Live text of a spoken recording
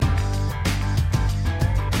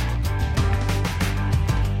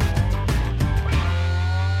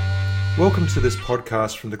Welcome to this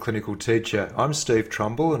podcast from The Clinical Teacher. I'm Steve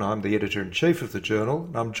Trumbull and I'm the Editor-in-Chief of the journal.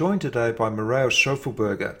 And I'm joined today by Maria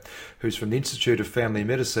Schoffelberger, who's from the Institute of Family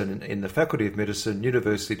Medicine in the Faculty of Medicine,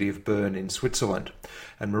 University of Bern in Switzerland.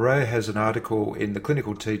 And Maria has an article in The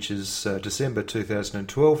Clinical Teacher's December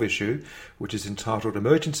 2012 issue, which is entitled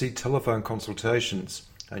Emergency Telephone Consultations,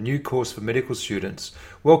 a new course for medical students.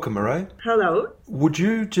 Welcome, Maria. Hello. Would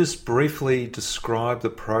you just briefly describe the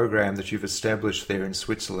program that you've established there in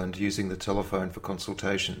Switzerland using the telephone for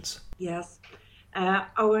consultations? Yes.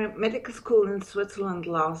 Our medical school in Switzerland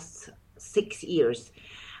lasts 6 years,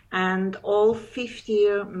 and all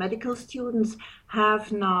fifth-year medical students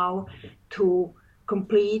have now to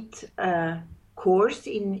complete a course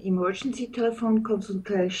in emergency telephone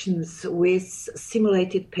consultations with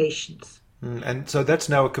simulated patients. And so that's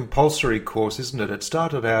now a compulsory course, isn't it? It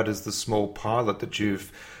started out as the small pilot that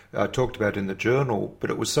you've talked about in the journal, but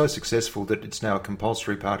it was so successful that it's now a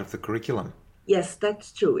compulsory part of the curriculum. Yes,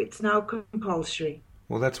 that's true. It's now compulsory.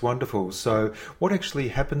 Well, that's wonderful. So what actually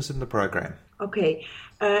happens in the program? Okay.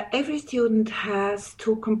 Every student has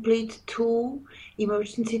to complete 2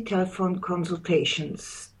 emergency telephone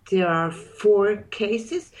consultations. There are 4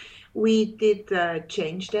 cases. We did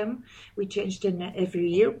change them. We changed them every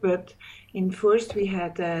year, but in first we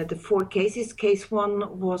had the 4 cases. Case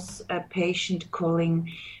 1 was a patient calling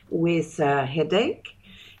with a headache.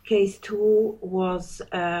 Case 2 was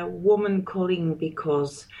a woman calling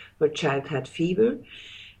because her child had fever.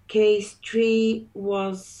 Case 3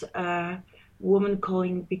 was a woman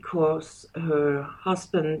calling because her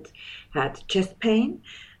husband had chest pain.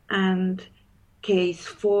 And Case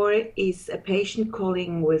 4 is a patient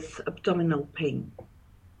calling with abdominal pain.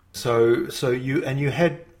 So you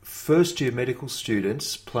had first-year medical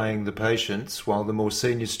students playing the patients while the more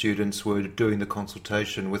senior students were doing the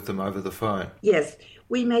consultation with them over the phone. Yes,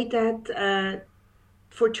 we made that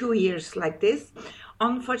for 2 years like this.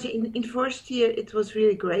 Unfortunately, in first year it was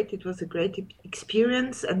really great. It was a great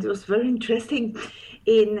experience and it was very interesting.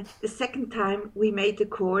 In the second time we made the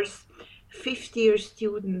course, fifth-year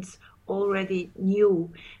students already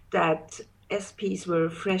knew that SPs were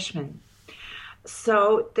freshmen.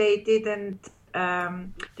 So they didn't,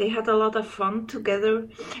 they had a lot of fun together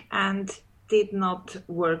and did not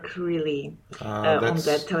work really on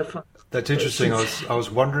that telephone. That's interesting. I was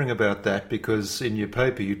wondering about that because in your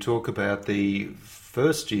paper you talk about the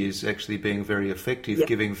first years actually being very effective,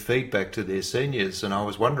 giving feedback to their seniors, and I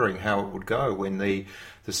was wondering how it would go when the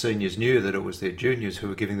seniors knew that it was their juniors who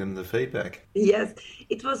were giving them the feedback. Yes,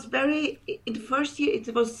 it was in the first year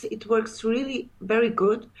it works really very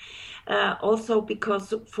good. Also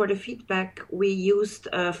because for the feedback we used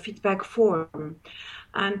a feedback form,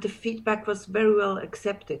 and the feedback was very well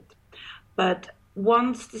accepted. But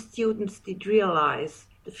once the students did realize,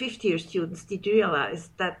 the fifth-year students did realize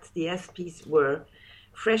that the SPs were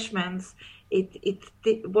freshmen,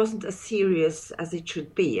 it wasn't as serious as it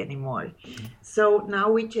should be anymore. Mm-hmm. So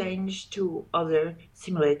now we changed to other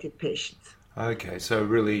simulated patients. Okay, so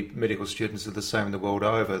really medical students are the same the world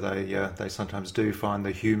over. They sometimes do find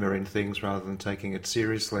the humour in things rather than taking it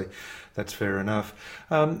seriously. That's fair enough.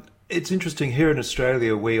 It's interesting, here in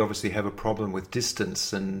Australia we obviously have a problem with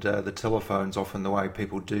distance, and the telephone's often the way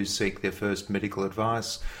people do seek their first medical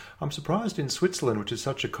advice. I'm surprised in Switzerland, which is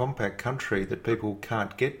such a compact country, that people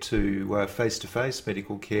can't get to face-to-face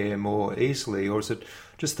medical care more easily, or is it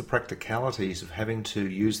just the practicalities of having to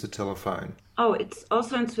use the telephone? Oh, it's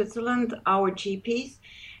also in Switzerland, our GPs,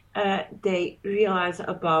 they realize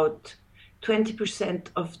about 20%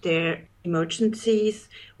 of their emergencies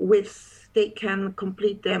they can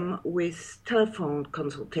complete them with telephone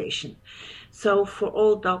consultation. So for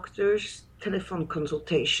all doctors, telephone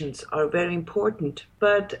consultations are very important.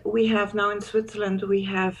 But we have now in Switzerland, we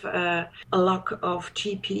have a lack of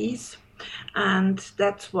GPs, and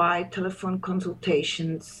that's why telephone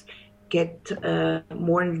consultations get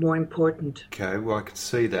more and more important. Okay, well I can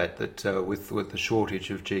see that with the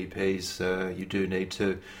shortage of GPs, you do need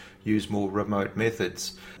to use more remote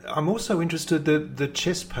methods. I'm also interested, the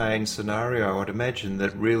chest pain scenario, I'd imagine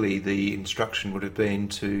that really the instruction would have been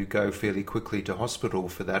to go fairly quickly to hospital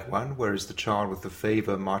for that one, whereas the child with the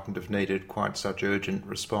fever mightn't have needed quite such urgent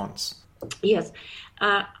response. Yes,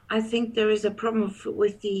 I think there is a problem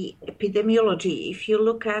with the epidemiology. If you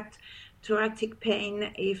look at thoracic pain,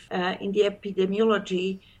 in the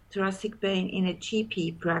epidemiology, thoracic pain in a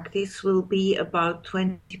GP practice will be about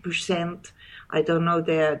 20%. I don't know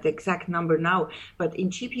the exact number now, but in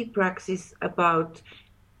GP practice, about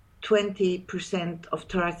 20% of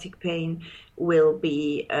thoracic pain will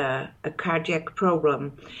be a cardiac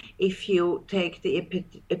problem. If you take the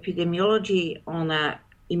epidemiology on a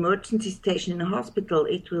emergency station in a hospital,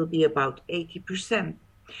 it will be about 80%.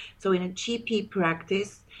 So in a GP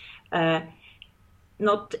practice,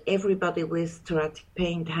 not everybody with thoracic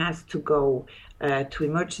pain has to go to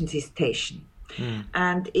emergency station.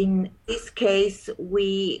 And in this case,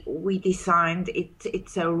 we designed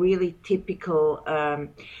it's a really typical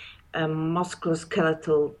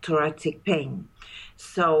musculoskeletal thoracic pain.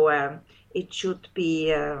 So it should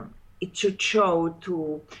show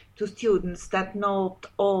to students that not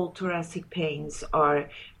all thoracic pains are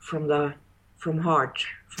from heart,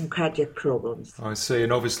 from cardiac problems. I see,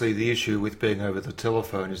 and obviously the issue with being over the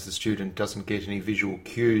telephone is the student doesn't get any visual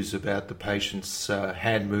cues about the patient's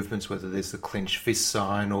hand movements, whether there's the clenched fist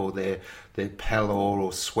sign or their pallor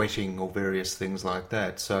or sweating or various things like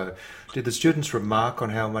that. So did the students remark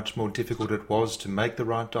on how much more difficult it was to make the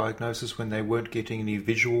right diagnosis when they weren't getting any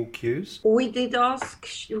visual cues? We did ask,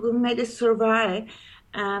 we made a survey,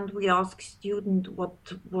 and we asked students what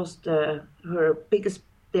was their biggest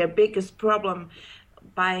problem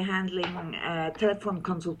by handling telephone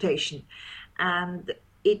consultation. And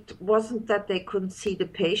it wasn't that they couldn't see the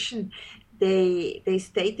patient. They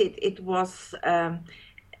stated it was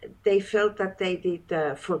they felt that they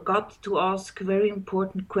forgot to ask very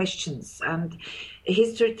important questions, and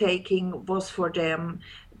history taking was for them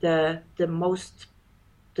the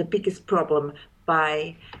biggest problem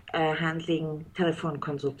by handling telephone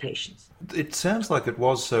consultations. It sounds like it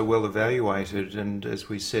was so well evaluated, and as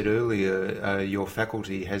we said earlier, your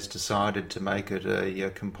faculty has decided to make it a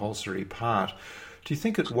compulsory part. Do you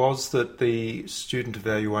think it was that the student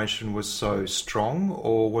evaluation was so strong,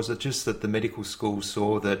 or was it just that the medical school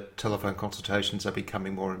saw that telephone consultations are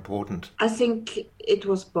becoming more important? I think it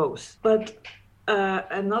was both. But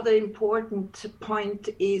another important point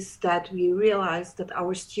is that we realized that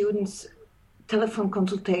our students' telephone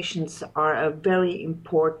consultations are a very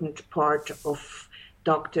important part of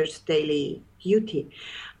doctors' daily duty.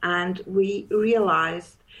 And we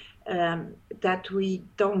realized that we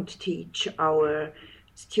don't teach our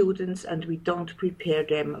students and we don't prepare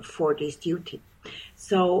them for this duty.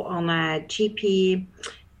 So on a GP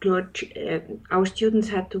our students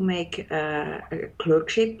had to make a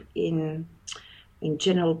clerkship in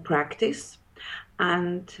general practice,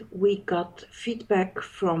 and we got feedback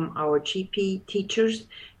from our GP teachers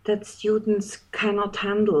that students cannot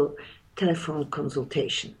handle telephone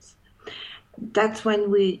consultations. That's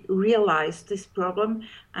when we realized this problem,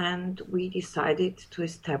 and we decided to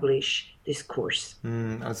establish this course.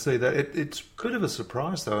 I see that. It's a bit of a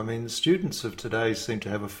surprise, though. I mean, students of today seem to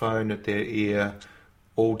have a phone at their ear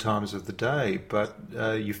all times of the day, but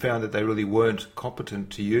you found that they really weren't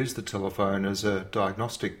competent to use the telephone as a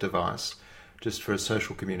diagnostic device, just for a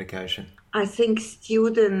social communication. I think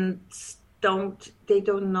students don't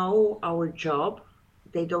know our job.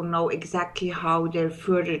 They don't know exactly how their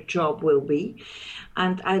further job will be,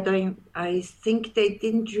 and I think they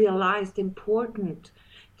didn't realize the importance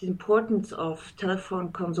of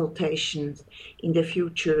telephone consultations in the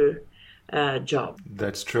future job.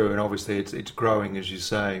 That's true, and obviously it's growing, as you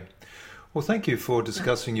say. Well, thank you for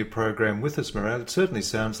discussing your program with us, Mireille. It certainly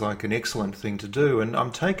sounds like an excellent thing to do, and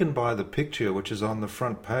I'm taken by the picture which is on the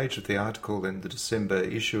front page of the article in the December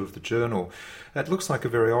issue of the journal. It looks like a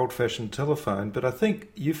very old-fashioned telephone, but I think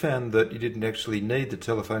you found that you didn't actually need the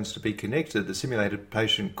telephones to be connected. The simulated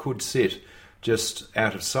patient could sit just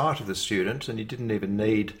out of sight of the student, and you didn't even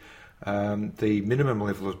need the minimum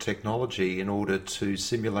level of technology in order to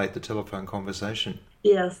simulate the telephone conversation.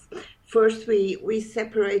 Yes. First, we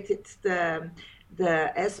separated the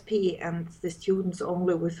SP and the students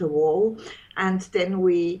only with a wall, and then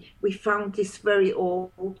we found this very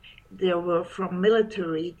old. They were from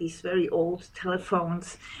military, these very old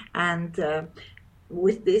telephones, and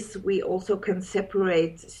with this we also can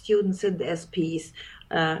separate students and SPs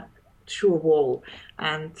through a wall,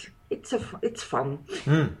 and it's fun.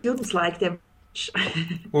 Students like them.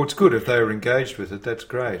 Well, it's good if they were engaged with it. That's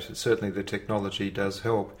great. Certainly the technology does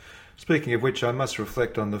help. Speaking of which, I must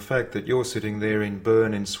reflect on the fact that you're sitting there in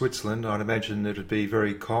Bern in Switzerland. I'd imagine it would be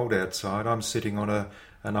very cold outside. I'm sitting on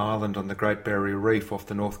an island on the Great Barrier Reef off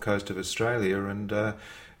the north coast of Australia, and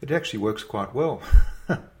it actually works quite well.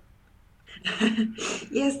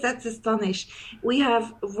 Yes, that's astonishing. We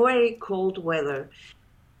have very cold weather,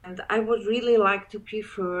 and I would really like to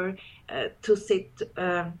prefer to sit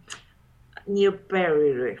near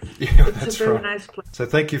Barrier Reef. Yeah, it's a very nice place. So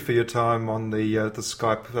thank you for your time on the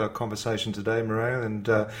Skype conversation today, Mireille, and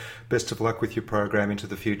best of luck with your program into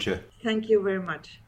the future. Thank you very much.